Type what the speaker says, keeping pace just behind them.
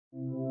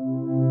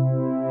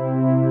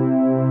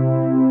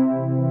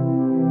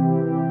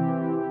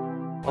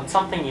What's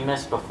something you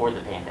missed before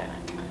the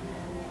pandemic?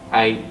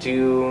 I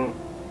do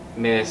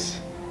miss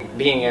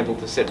being able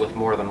to sit with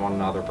more than one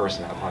other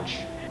person at lunch.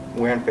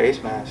 Wearing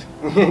face masks,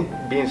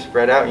 being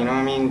spread out, you know what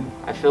I mean?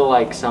 I feel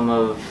like some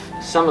of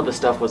the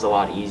stuff was a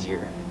lot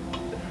easier.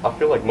 I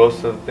feel like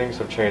most of the things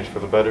have changed for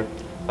the better.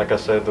 Like I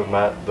said,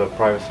 the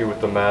privacy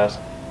with the mask.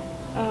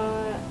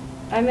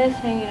 I miss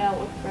hanging out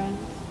with friends.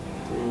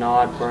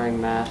 Not wearing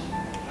masks.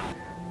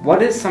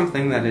 What is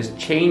something that has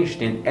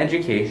changed in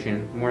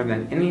education more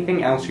than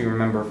anything else you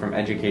remember from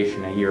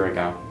education a year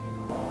ago?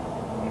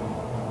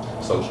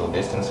 Social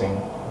distancing.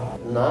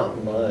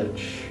 Not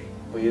much.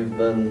 We've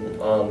been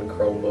on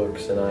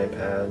Chromebooks and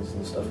iPads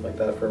and stuff like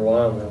that for a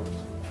while now.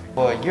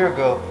 Well, a year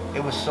ago,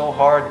 it was so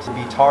hard to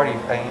be tardy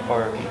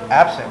or be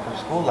absent from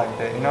school like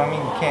that. You know what I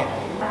mean? You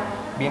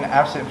can't be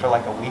absent for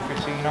like a week or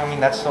two. You know what I mean?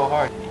 That's so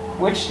hard.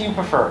 Which do you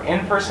prefer,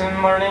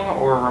 in-person learning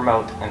or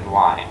remote, and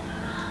why?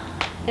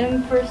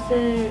 In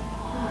person,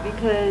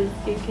 because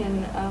you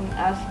can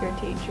ask your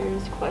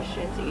teachers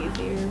questions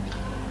easier.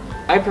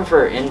 I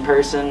prefer in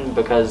person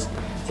because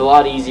it's a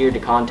lot easier to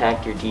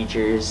contact your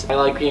teachers. I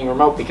like being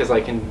remote because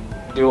I can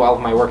do all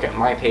of my work at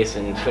my pace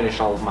and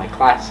finish all of my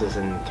classes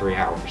in 3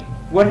 hours.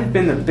 What have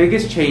been the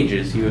biggest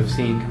changes you have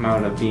seen come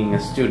out of being a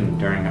student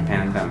during a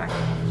pandemic?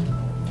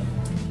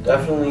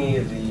 Definitely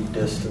the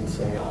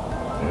distancing.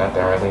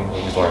 Nothing really,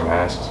 we just wear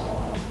masks.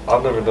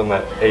 I've never done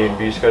that A and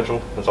B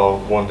schedule. It's all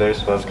one day,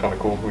 so that's kind of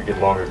cool. We get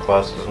longer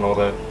classes and all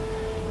that.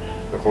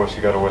 Of course,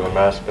 you got to wear the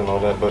mask and all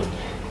that, but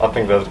I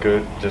think that's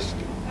good, just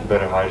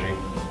better hygiene.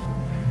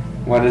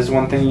 What is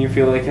one thing you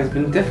feel like has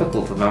been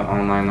difficult about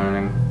online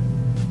learning?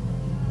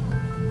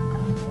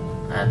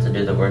 I have to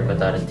do the work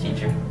without a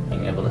teacher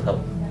being able to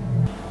help.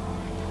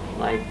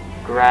 Like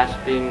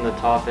grasping the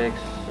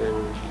topics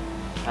and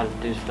how to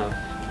do stuff.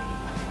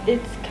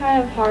 It's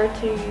kind of hard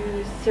to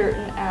use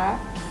certain apps.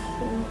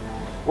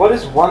 What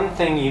is one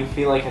thing you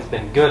feel like has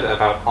been good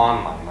about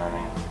online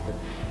learning?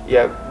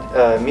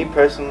 Yeah, me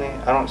personally,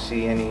 I don't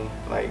see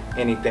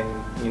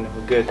anything,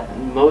 good.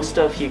 Most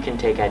stuff you can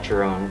take at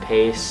your own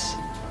pace.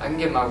 I can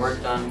get my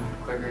work done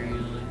quicker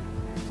usually.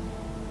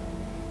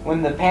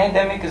 When the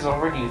pandemic is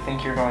over, do you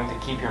think you're going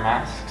to keep your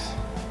masks?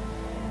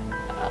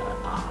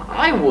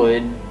 I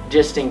would,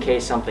 just in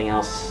case something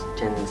else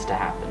tends to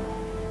happen.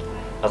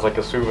 As like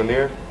a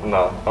souvenir?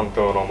 Nah, I'm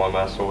throwing all my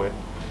masks away.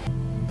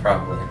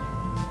 Probably.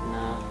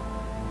 No.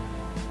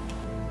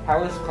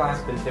 How has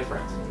class been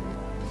different?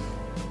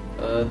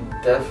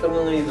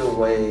 Definitely the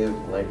way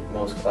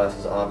most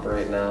classes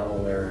operate now,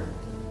 where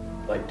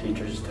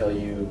teachers tell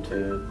you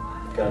to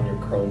get on your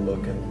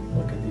Chromebook and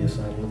look at the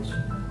assignments.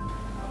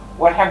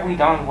 What have we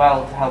done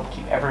well to help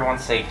keep everyone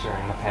safe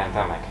during the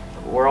pandemic?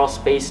 We're all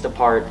spaced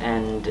apart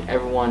and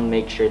everyone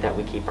makes sure that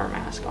we keep our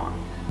mask on.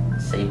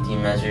 Safety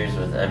measures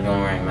with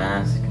everyone wearing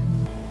masks.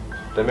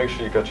 Then make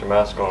sure you got your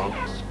mask on.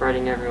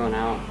 Spreading everyone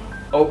out.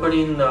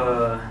 Opening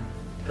the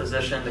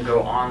position to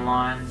go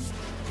online.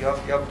 Y'all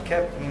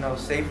kept,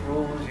 safe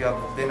rules.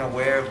 Y'all been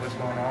aware of what's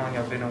going on.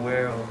 Y'all been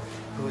aware of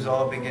who's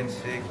all been getting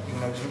sick.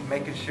 Just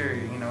making sure,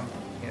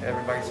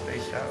 everybody's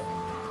spaced out.